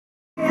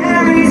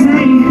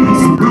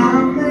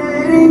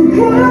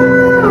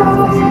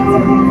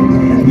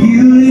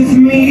You lift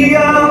me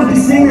up.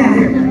 Sing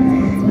that.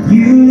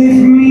 You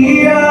lift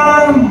me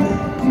up.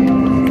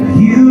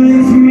 You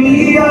lift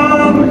me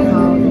up.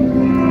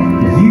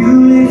 You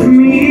lift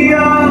me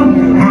up.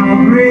 How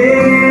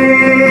great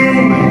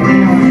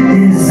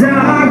is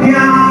our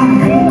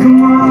God?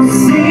 Come on,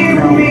 sing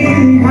with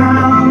me.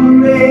 How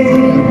great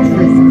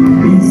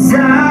is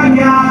our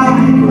God?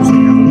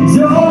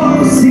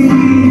 Don't see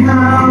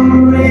how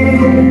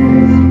great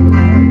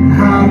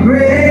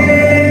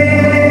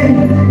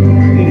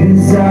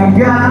is our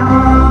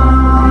God.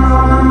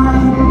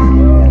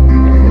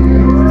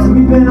 So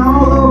we've been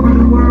all over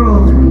the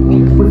world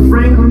with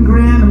Franklin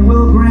Graham and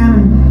Will Graham,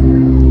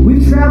 and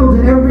we've traveled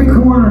to every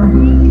corner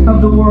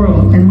of the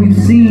world, and we've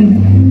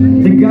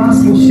seen the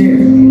gospel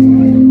shared.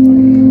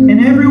 And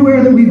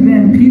everywhere that we've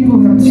been, people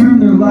have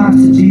turned their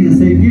lives to Jesus.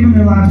 They've given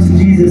their lives to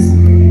Jesus.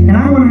 And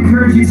I want to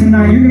encourage you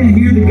tonight, you're going to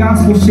hear the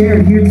gospel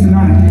shared here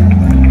tonight.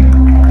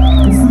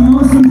 It's the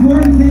most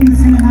important thing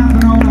that's going to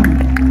happen all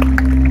night.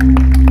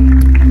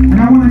 And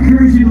I want to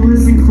encourage you to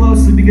listen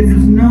closely, because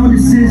there's no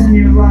decision in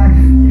your life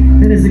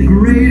that is a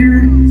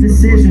greater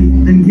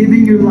decision than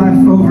giving your life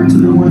over to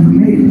the one who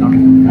made it.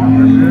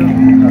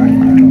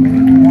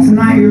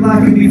 Tonight your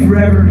life can be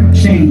forever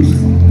changed.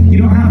 You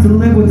don't have to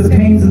live with the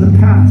pains of the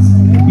past.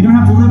 You don't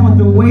have to live with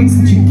the weights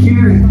that you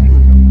carry.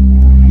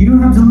 You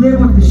don't have to live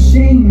with the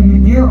shame and the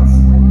guilt.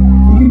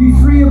 You can be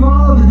free of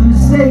all of it, the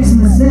mistakes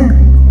and the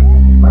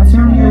sin, by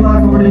turning your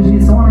life over to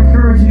Jesus. I want to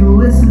encourage you to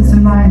listen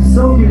tonight and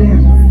soak it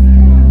in.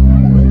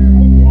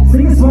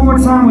 Sing this one more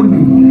time with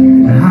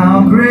me.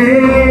 How great